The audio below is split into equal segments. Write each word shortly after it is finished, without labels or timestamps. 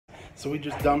So we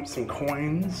just dumped some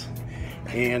coins,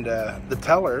 and the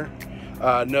teller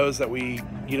knows that we,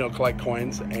 collect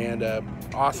coins, and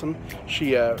awesome.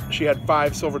 She had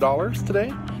 5 silver dollars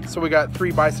today, so we got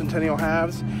 3 bicentennial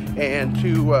halves and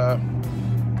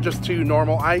just 2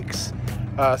 normal Ikes.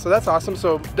 So that's awesome.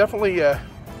 So definitely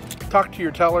talk to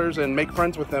your tellers and make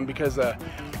friends with them, because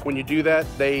when you do that,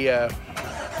 they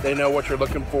know what you're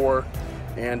looking for,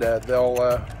 and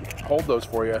they'll hold those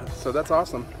for you. So that's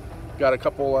awesome. Got a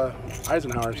couple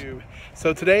Eisenhowers.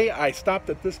 So today I stopped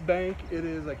at this bank. It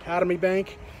is Academy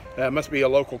Bank. It must be a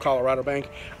local Colorado bank.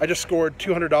 I just scored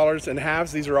 $200 in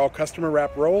halves. These are all customer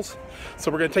wrap rolls. So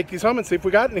we're gonna take these home and see if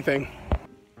we got anything.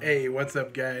 Hey, what's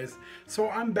up, guys? So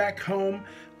I'm back home.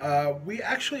 We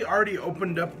actually already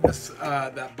opened up this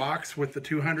that box with the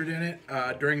 200 in it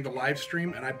during the live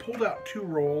stream, and I pulled out 2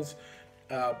 rolls.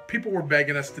 People were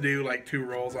begging us to do like 2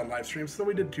 rolls on live stream, so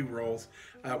we did 2 rolls.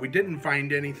 We didn't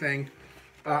find anything.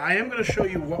 I am going to show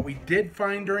you what we did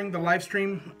find during the live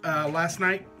stream last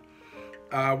night.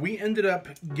 We ended up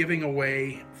giving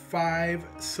away 5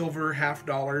 silver half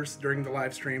dollars during the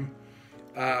live stream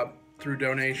through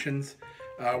donations.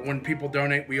 When people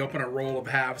donate, we open a roll of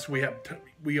halves.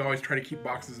 We always try to keep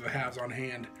boxes of halves on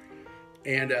hand,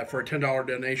 and for a $10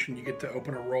 donation, you get to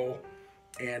open a roll.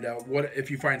 And what if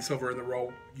you find silver in the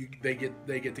roll? They get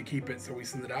to keep it, so we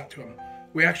send it out to them.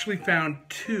 We actually found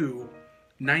 2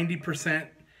 90%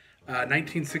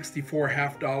 1964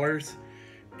 half dollars,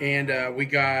 and we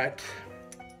got,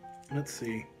 let's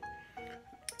see,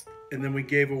 and then we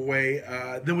gave away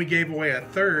a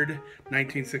third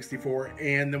 1964,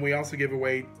 and then we also gave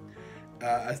away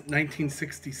a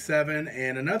 1967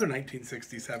 and another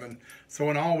 1967. So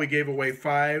in all, we gave away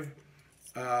 5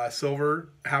 silver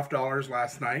half dollars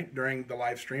last night during the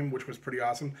live stream, which was pretty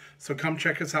awesome. So come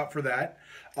check us out for that.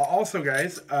 Also,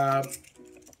 guys,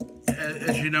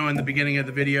 as you know, in the beginning of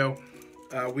the video,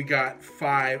 we got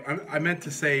 5. I meant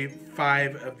to say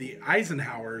 5 of the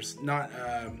Eisenhowers, not.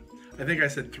 I think I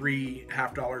said 3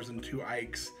 half dollars and 2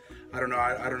 Ikes. I don't know.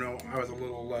 I don't know. I was a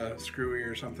little screwy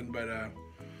or something, but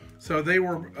so they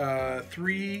were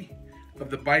 3 of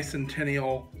the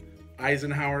bicentennial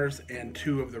Eisenhowers and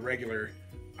 2 of the regular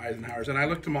Eisenhowers, and I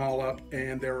looked them all up,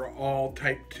 and they were all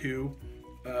Type 2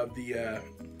 of the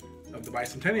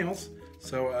bicentennials.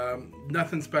 So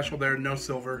nothing special there, no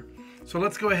silver. So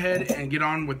let's go ahead and get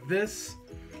on with this,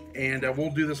 and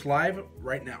we'll do this live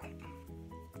right now.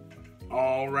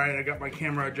 All right, I got my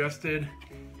camera adjusted.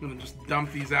 I'm gonna just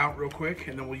dump these out real quick,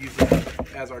 and then we'll use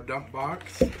it as our dump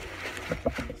box.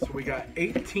 So we got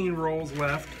 18 rolls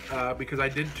left because I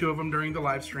did 2 of them during the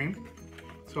live stream.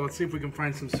 So let's see if we can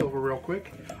find some silver real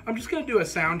quick. I'm just gonna do a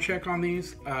sound check on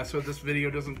these so this video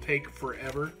doesn't take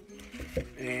forever.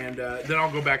 And then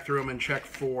I'll go back through them and check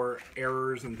for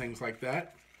errors and things like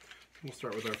that. We'll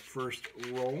start with our first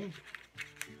roll.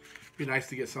 Be nice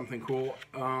to get something cool.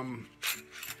 I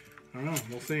don't know,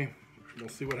 we'll see. We'll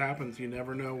see what happens. You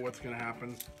never know what's gonna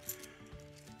happen.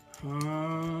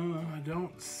 I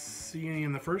don't see any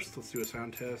in the first. Let's do a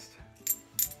sound test.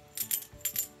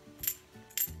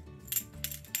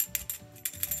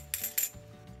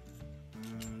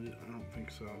 I don't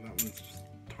think so. That one's just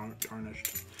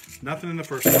tarnished. Nothing in the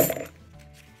first one.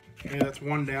 Okay, that's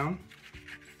 1 down.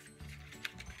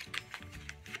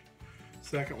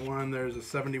 Second one, there's a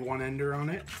 71 ender on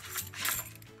it.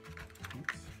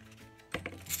 Oops.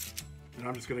 And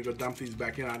I'm just gonna go dump these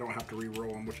back in. I don't have to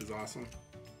re-roll them, which is awesome.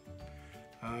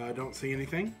 I don't see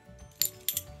anything.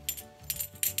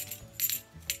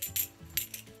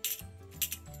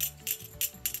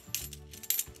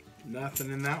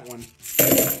 Nothing in that one.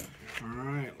 All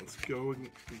right, let's go with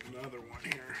another one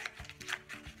here.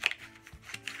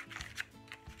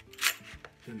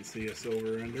 Didn't see a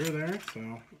silver ender there,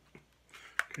 so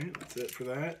okay, that's it for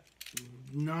that.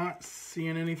 Not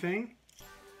seeing anything.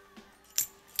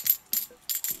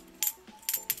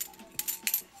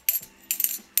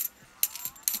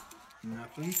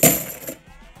 Nothing.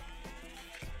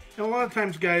 And a lot of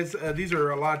times, guys, these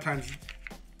are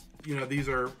these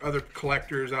are other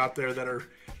collectors out there that are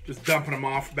just dumping them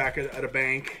off back at a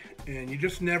bank, and you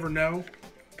just never know.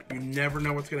 You never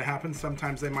know what's going to happen.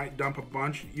 Sometimes they might dump a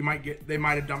bunch. They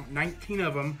might have dumped 19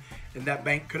 of them, and that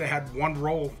bank could have had 1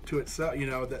 roll to itself,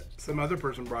 that some other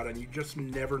person brought in. You just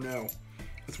never know.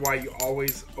 That's why you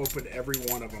always open every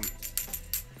one of them.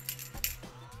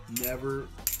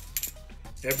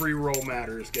 Every roll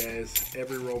matters, guys.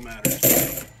 Every roll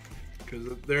matters. Because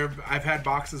I've had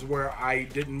boxes where I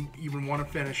didn't even want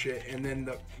to finish it, and then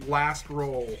the last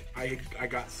roll, I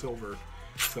got silver.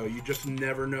 So you just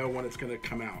never know when it's going to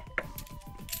come out.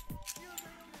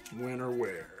 When or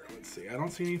where. Let's see. I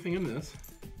don't see anything in this.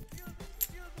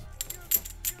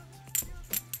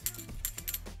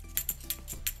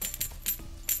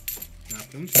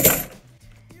 nothing.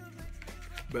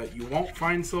 But you won't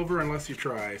find silver unless you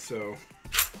try, so,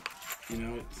 you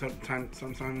know,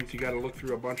 sometimes you got to look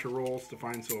through a bunch of rolls to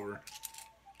find silver.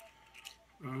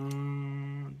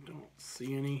 Don't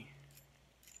see any.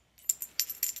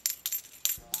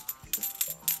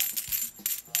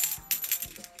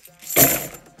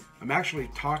 I'm actually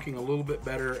talking a little bit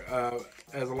better.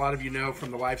 As a lot of you know from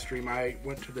the live stream, I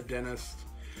went to the dentist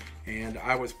and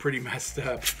I was pretty messed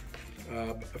up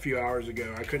a few hours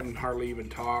ago. I couldn't hardly even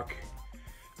talk.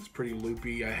 It's pretty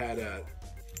loopy. I had a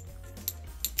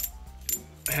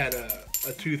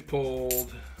tooth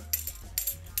pulled.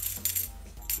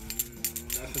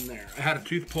 Nothing there. I had a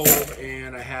tooth pulled,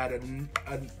 and I had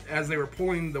as they were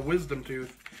pulling the wisdom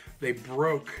tooth, they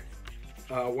broke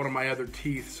one of my other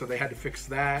teeth, so they had to fix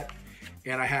that.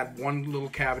 And I had one little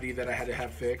cavity that I had to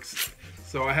have fixed.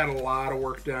 So I had a lot of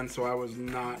work done, so I was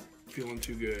not feeling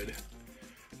too good.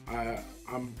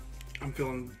 I'm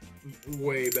feeling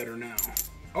way better now.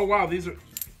 Oh wow, that's a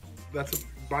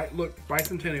look,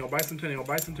 bicentennial, bicentennial,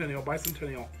 bicentennial,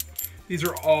 bicentennial. These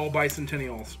are all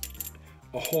bicentennials.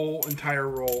 A whole entire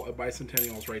roll of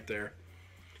bicentennials right there.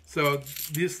 So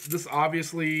this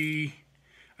obviously,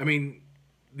 I mean,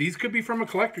 these could be from a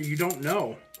collector. You don't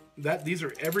know that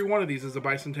every one of these is a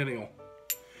bicentennial.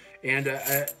 And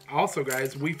also,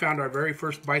 guys, we found our very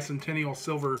first bicentennial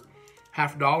silver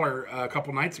 $50 a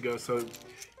couple nights ago. So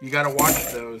you got to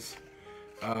watch those.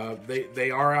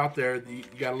 They are out there. You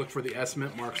got to look for the S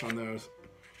Mint marks on those.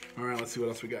 All right, let's see what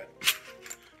else we got.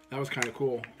 That was kind of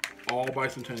cool. All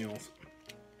bicentennials.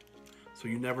 So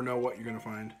you never know what you're going to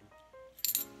find.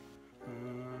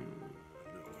 No.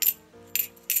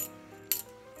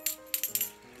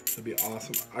 That'd be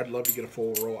awesome. I'd love to get a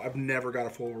full roll. I've never got a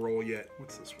full roll yet.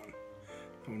 What's this one?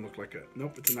 That one looked like a...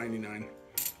 Nope, it's a 99.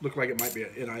 Looked like it might be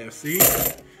an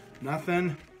NIFC. Nothing.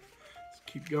 Let's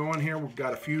keep going here. We've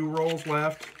got a few rolls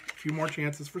left. A few more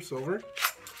chances for silver.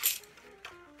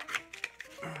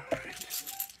 All right.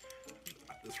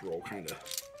 This roll kind of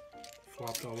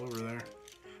flopped all over there.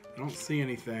 I don't see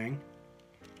anything.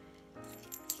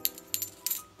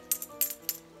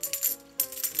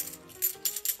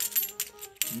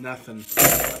 Nothing.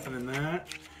 Nothing in that.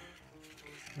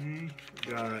 Okay.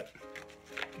 Got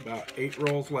about 8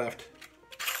 rolls left.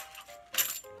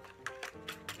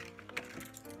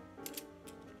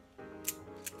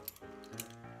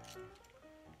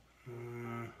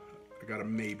 I got a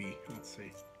maybe. Let's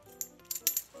see.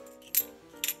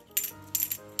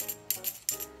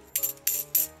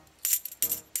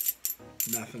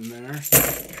 Nothing there.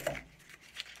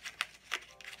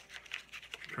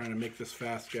 Trying to make this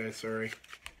fast, guys. Sorry.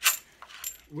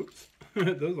 Whoops.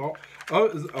 Those all.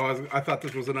 Oh, I thought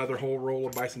this was another whole roll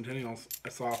of bicentennials. I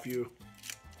saw a few.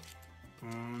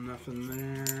 Nothing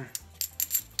there.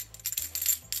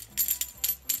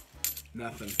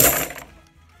 Nothing.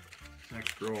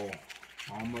 Next roll.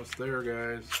 Almost there,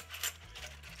 guys.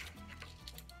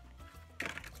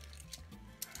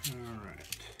 All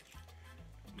right.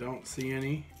 Don't see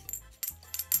any.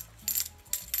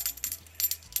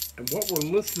 And what we're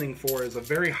listening for is a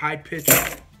very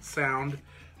high-pitched sound.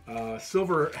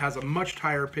 Silver has a much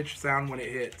higher pitched sound when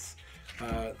it hits.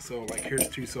 So like here's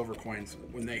 2 silver coins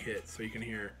when they hit, so you can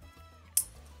hear.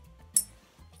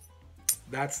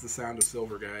 That's the sound of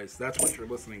silver, guys. That's what you're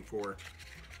listening for.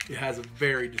 It has a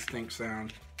very distinct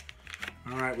sound.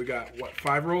 All right, we got, what,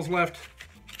 5 rolls left?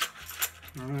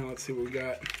 All right, let's see what we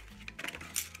got.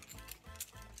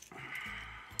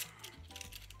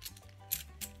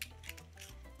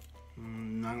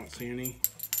 I don't see any.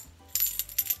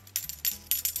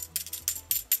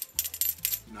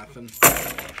 Nothing.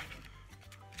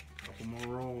 Couple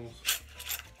more rolls.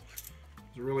 I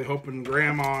was really hoping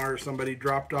Grandma or somebody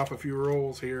dropped off a few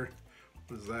rolls here.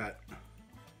 What is that?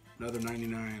 Another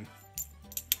 99.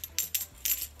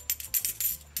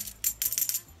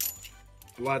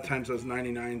 A lot of times those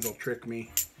 99s will trick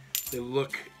me. They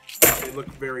look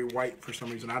very white for some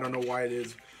reason. I don't know why it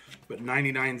is, but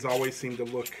 99s always seem to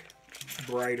look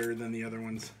brighter than the other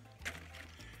ones.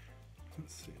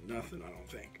 Let's see, nothing, I don't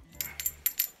think.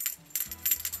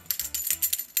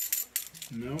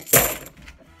 Nope.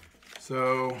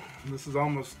 So this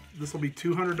will be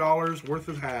 $200 worth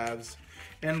of halves.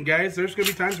 And guys, there's gonna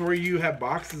be times where you have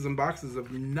boxes and boxes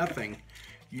of nothing.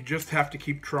 You just have to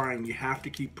keep trying. You have to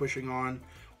keep pushing on,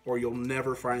 or you'll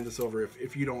never find the silver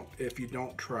if you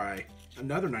don't try.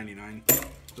 Another 99.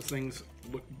 Those things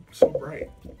look so bright.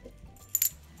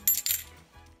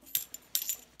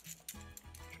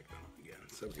 Check that out again.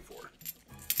 74.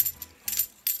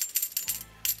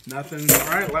 Nothing. All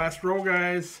right, last roll,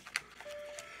 guys.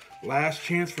 Last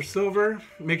chance for silver.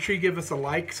 Make sure you give us a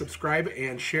like, subscribe,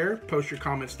 and share. Post your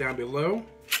comments down below.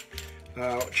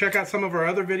 Check out some of our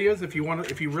other videos if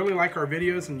you really like our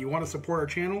videos and you want to support our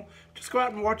channel. Just go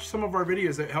out and watch some of our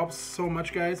videos. It helps so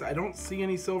much, guys. I don't see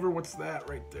any silver. What's that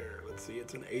right there? Let's see.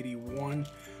 It's an 81.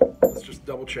 Let's just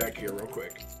double check here real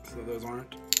quick. So those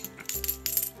aren't.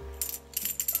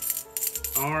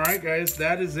 All right, guys,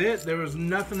 that is it. There was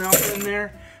nothing else in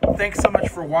there. Thanks so much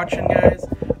for watching, guys.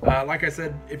 Like I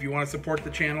said, if you want to support the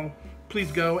channel,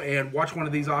 please go and watch one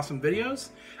of these awesome videos.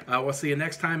 We'll see you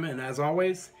next time, and as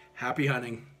always, happy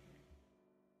hunting.